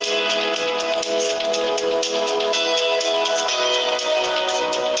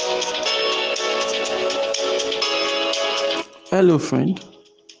Hello, friend.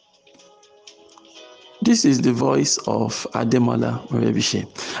 This is the voice of Ademola Morebise.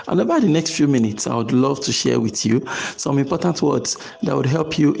 And over the next few minutes, I would love to share with you some important words that would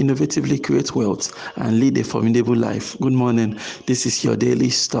help you innovatively create wealth and lead a formidable life. Good morning. This is your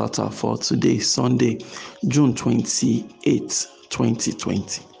daily starter for today, Sunday, June 28,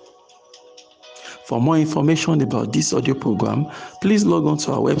 2020. For more information about this audio program, please log on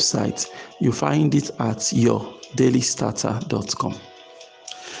to our website. You'll find it at yourdailystarter.com.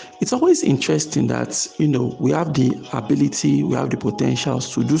 It's always interesting that, we have the ability, we have the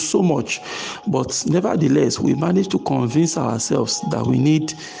potentials to do so much, but nevertheless, we manage to convince ourselves that we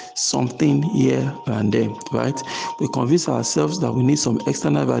need something here and there, right? We convince ourselves that we need some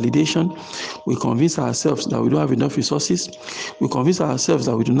external validation. We convince ourselves that we don't have enough resources. We convince ourselves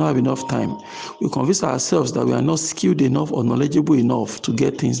that we do not have enough time. We convince ourselves that we are not skilled enough or knowledgeable enough to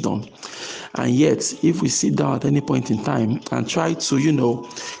get things done. And yet, if we sit down at any point in time and try to,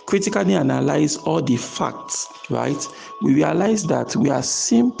 critically analyze all the facts, right, we realize that we are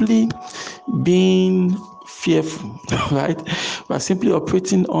simply being fearful, right? We are simply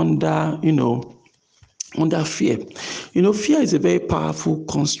operating under fear. Fear is a very powerful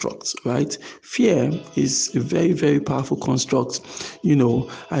construct, right? Fear is a very, very powerful construct.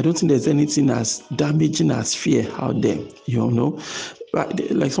 I don't think there's anything as damaging as fear out there,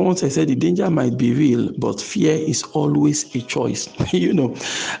 Right? Like someone said, the danger might be real, but fear is always a choice,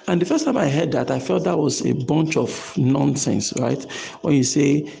 And the first time I heard that, I felt that was a bunch of nonsense, right? When you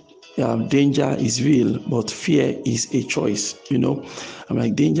say danger is real, but fear is a choice, I'm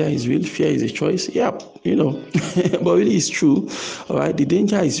like, danger is real, fear is a choice. Yeah, but really it's true. All right, the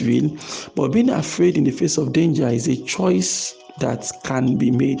danger is real, but being afraid in the face of danger is a choice that can be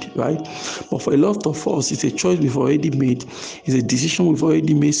made, right? But for a lot of us, it's a choice we've already made. It's a decision we've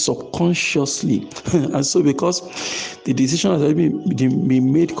already made subconsciously. And so because the decision has already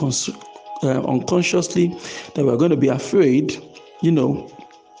been made unconsciously that we're going to be afraid,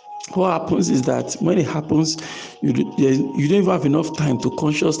 what happens is that when it happens, you don't even have enough time to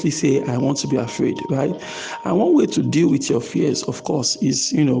consciously say, I want to be afraid, right? And one way to deal with your fears, of course,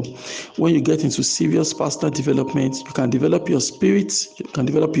 is, when you get into serious personal development, you can develop your spirit, you can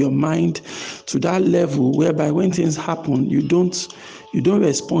develop your mind to that level whereby when things happen, you don't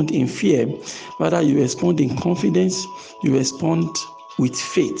respond in fear, rather you respond in confidence, you respond with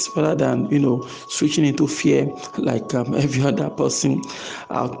faith rather than switching into fear like every other person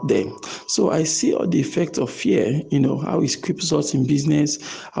out there. So I see all the effects of fear, how it creeps us in business,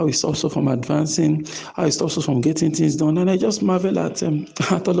 how it stops us from advancing, how it stops us from getting things done, and I just marvel at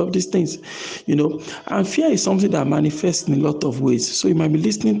all of these things, and fear is something that manifests in a lot of ways. So you might be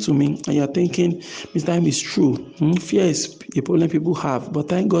listening to me and you're thinking, Mr. Time is true. Fear is a problem people have, but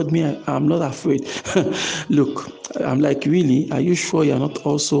thank God I'm not afraid. Look, I'm like, really, are you sure you're not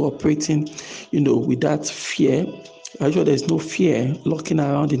also operating, with that fear? Are you sure there's no fear lurking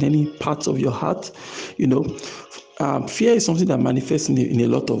around in any parts of your heart? Fear is something that manifests in a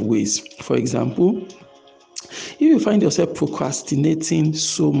lot of ways. For example, if you find yourself procrastinating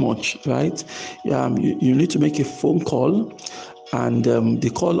so much, right? You need to make a phone call, and the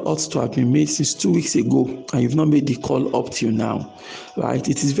call ought to have been made since 2 weeks ago, and you've not made the call up till now, right?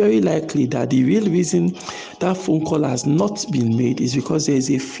 It is very likely that the real reason that phone call has not been made is because there is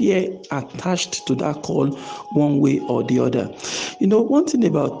a fear attached to that call one way or the other. One thing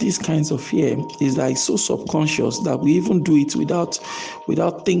about these kinds of fear is that it's so subconscious that we even do it without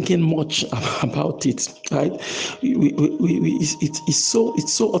thinking much about it, right? It's so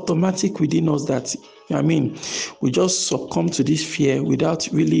automatic within us that we just succumb to this fear without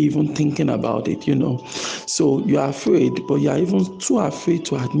really even thinking about it, So you are afraid, but you are even too afraid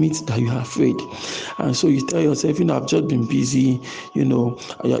to admit that you are afraid. And so you tell yourself, I've just been busy,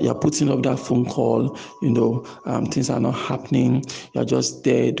 you're putting up that phone call, things are not happening. You're just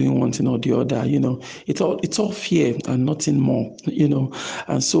there doing one thing or the other, It's all fear and nothing more,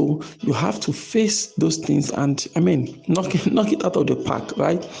 And so you have to face those things and, knock it out of the park,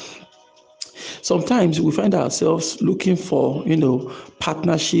 right? Sometimes we find ourselves looking for,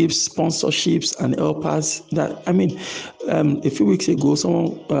 partnerships, sponsorships, and helpers. That a few weeks ago,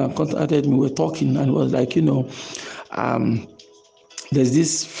 someone contacted me. We were talking, and was like, there's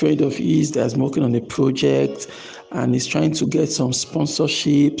this friend of his that's working on a project, and he's trying to get some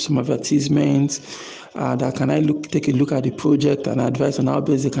sponsorship, some advertisements. That can I take a look at the project and advise on how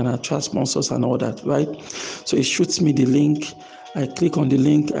best they can attract sponsors and all that, right? So he shoots me the link. I click on the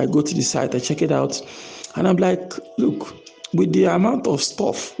link, I go to the site, I check it out, and I'm like, look, with the amount of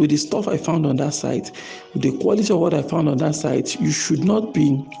stuff, with the stuff I found on that site, with the quality of what I found on that site, you should not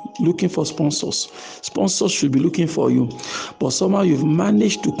be looking for sponsors. Sponsors should be looking for you. But somehow you've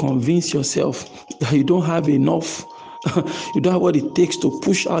managed to convince yourself that you don't have enough. You don't have what it takes to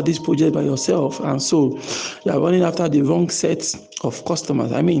push out this project by yourself. And so you are running after the wrong set of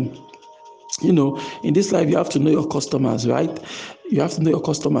customers. I mean, in this life, you have to know your customers, right? You have to know your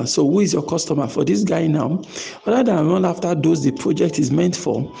customers. So who is your customer? For this guy now, rather than run after those the project is meant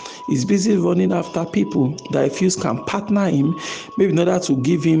for, he's busy running after people that he feels can partner him, maybe in order to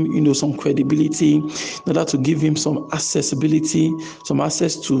give him, some credibility, in order to give him some accessibility, some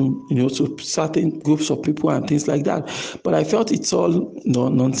access to, to certain groups of people and things like that. But I felt it's all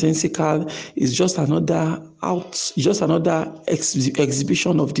nonsensical. It's just another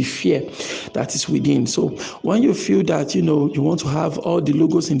exhibition of the fear that is within. So when you feel that you want to have all the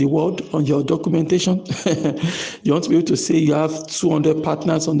logos in the world on your documentation, you want to be able to say you have 200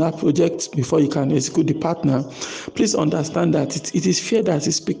 partners on that project before you can execute the partner, please understand that it is fear that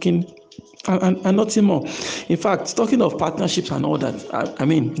is speaking and nothing more. In fact, talking of partnerships and all that, I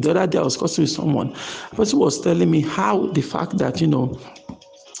mean, the other day I was discussing with someone. A person was telling me how the fact that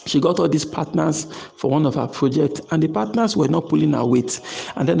she got all these partners for one of her projects, and the partners were not pulling her weight.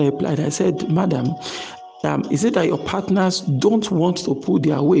 And then I replied, I said, Madam, is it that your partners don't want to pull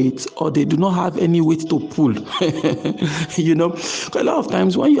their weight, or they do not have any weight to pull? Because a lot of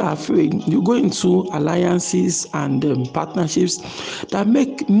times when you are afraid, you go into alliances and partnerships that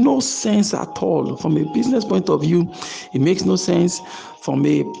make no sense at all. From a business point of view, it makes no sense. From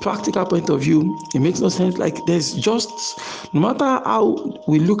a practical point of view, it makes no sense. Like there's just, no matter how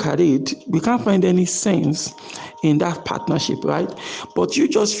we look at it, we can't find any sense in that partnership, right? But you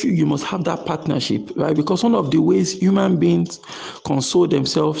just feel you must have that partnership, right? Because one of the ways human beings console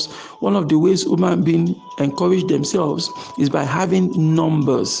themselves, one of the ways human beings encourage themselves is by having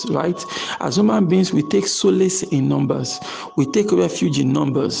numbers, right? As human beings, we take solace in numbers. We take refuge in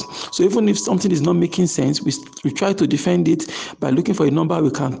numbers. So even if something is not making sense, we try to defend it by looking for a number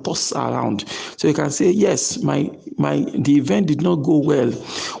we can toss around. So you can say, yes, the event did not go well.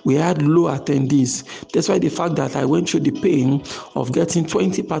 We had low attendees. That's why the fact that I went through the pain of getting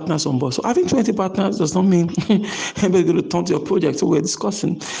 20 partners on board. So having 20 partners does not mean everybody's going to turn to your project. So we're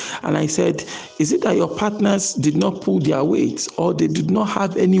discussing. And I said, is it that your partners did not pull their weight, or they did not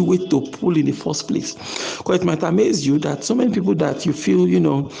have any weight to pull in the first place? Because it might amaze you that so many people that you feel,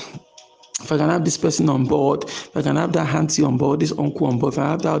 if I can have this person on board, if I can have that auntie on board, this uncle on board, if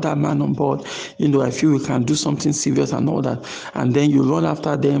I have that other man on board, I feel we can do something serious and all that. And then you run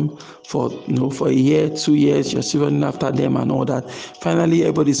after them for a year, 2 years, you're still running after them and all that. Finally,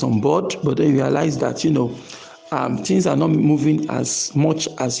 everybody's on board, but then you realize that, things are not moving as much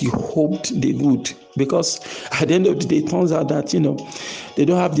as you hoped they would. Because at the end of the day, it turns out that, they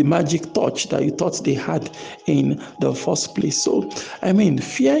don't have the magic touch that you thought they had in the first place. So, I mean,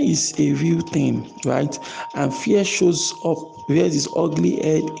 fear is a real thing, right? And fear shows up, rears its ugly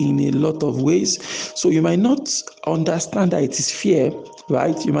head in a lot of ways. So you might not understand that it is fear,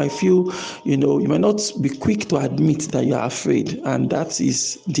 right? You might feel, you might not be quick to admit that you are afraid. And that's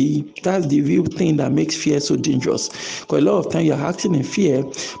the real thing that makes fear so dangerous. Because a lot of times you're acting in fear,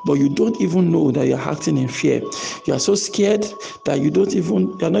 but you don't even know that you're acting in fear. You are so scared that you're not even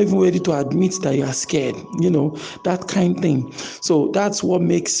ready to admit that you are scared, that kind of thing. So that's what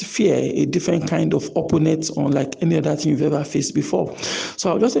makes fear a different kind of opponent, unlike any other thing you've ever faced before.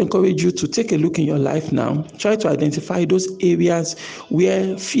 So I'll just encourage you to take a look in your life now. Try to identify those areas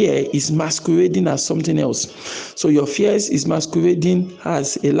where fear is masquerading as something else. So your fears is masquerading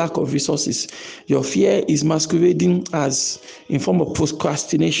as a lack of resources. Your fear is masquerading as in form of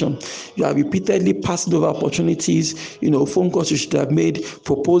procrastination. You have repeatedly passed over opportunities, phone calls you should have made,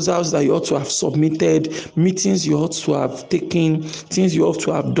 proposals that you ought to have submitted, meetings you ought to have taken, things you ought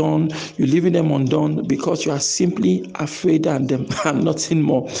to have done. You're leaving them undone because you are simply afraid and nothing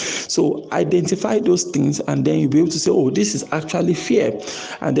more. So identify those things, and then you'll be able to say, oh, this is actually fear,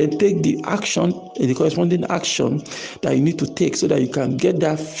 and then take the corresponding action that you need to take so that you can get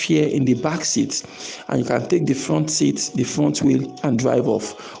that fear in the back seat and you can take the front seat, the front wheel, and drive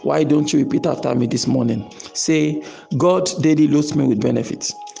off. Why don't you repeat after me this morning? Say, God daily loads me with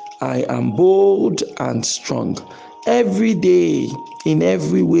benefits. I am bold and strong. Every day, in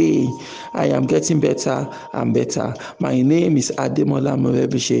every way, I am getting better and better. My name is Ademola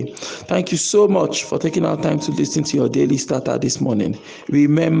Morebise. Thank you so much for taking our time to listen to your daily starter this morning.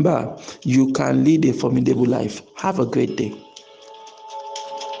 Remember, you can lead a formidable life. Have a great day.